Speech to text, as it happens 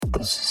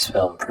This is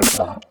Film for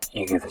Thought.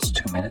 You give us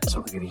 2 minutes,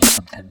 we'll give you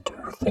something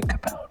to think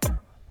about.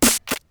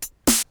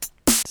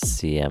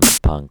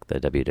 CM Punk,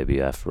 the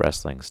WWF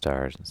wrestling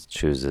star,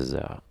 chooses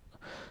a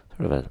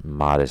sort of a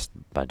modest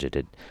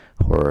budgeted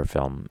horror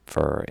film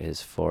for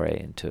his foray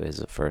into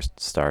his first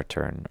star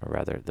turn, or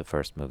rather the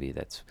first movie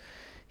that's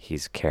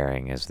he's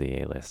carrying as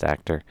the A-list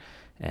actor.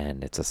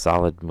 And it's a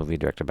solid movie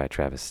directed by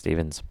Travis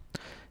Stevens.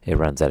 It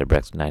runs at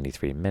a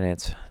 93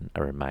 minutes,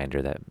 a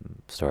reminder that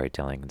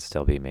storytelling can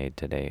still be made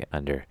today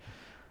under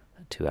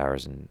 2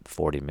 hours and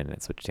 40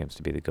 minutes, which seems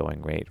to be the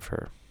going rate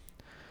for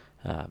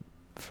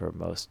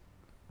most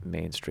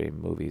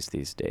mainstream movies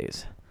these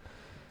days.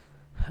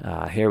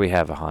 Here we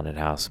have a haunted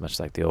house, much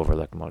like the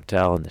Overlook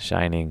Motel in The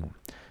Shining.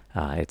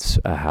 It's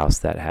a house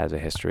that has a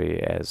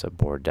history as a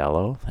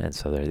bordello, and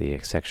so the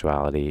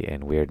sexuality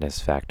and weirdness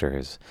factor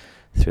is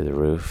through the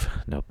roof,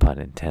 no pun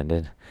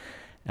intended.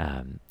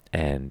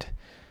 And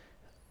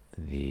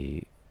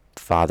the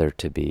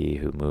father-to-be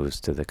who moves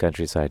to the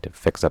countryside to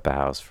fix up a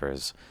house for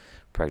his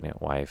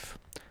pregnant wife,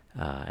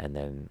 and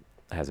then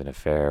has an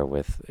affair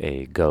with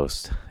a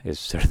ghost, is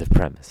sort of the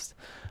premise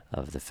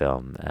of the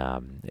film.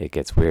 It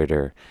gets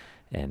weirder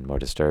and more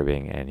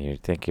disturbing, and you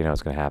think you know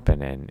what's going to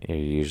happen, and you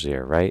usually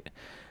are right.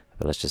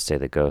 But let's just say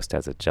the ghost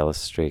has a jealous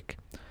streak.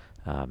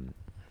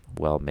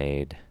 Well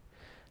made,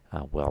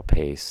 well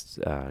paced,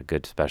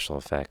 good special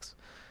effects,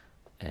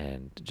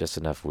 and just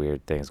enough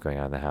weird things going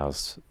on in the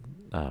house,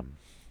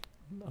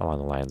 along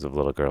the lines of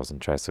little girls and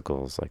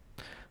tricycles,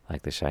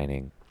 like The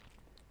Shining.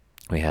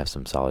 We have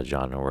some solid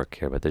genre work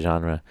here, but the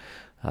genre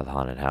of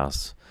haunted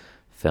house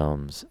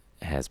films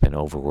has been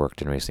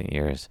overworked in recent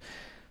years,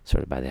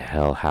 sort of by the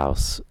Hell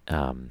House,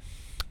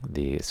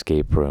 the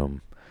escape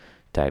room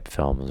type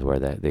films, where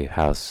the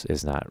house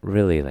is not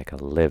really like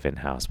a live-in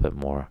house, but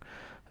more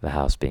of a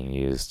house being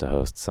used to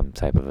host some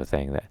type of a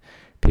thing that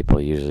people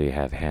usually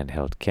have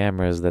handheld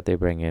cameras that they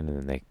bring in, and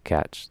then they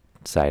catch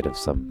sight of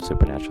some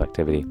supernatural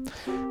activity.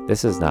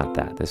 This is not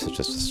that. This is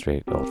just a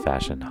straight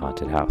old-fashioned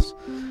haunted house,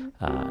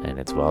 and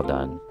it's well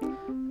done,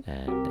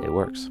 and it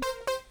works.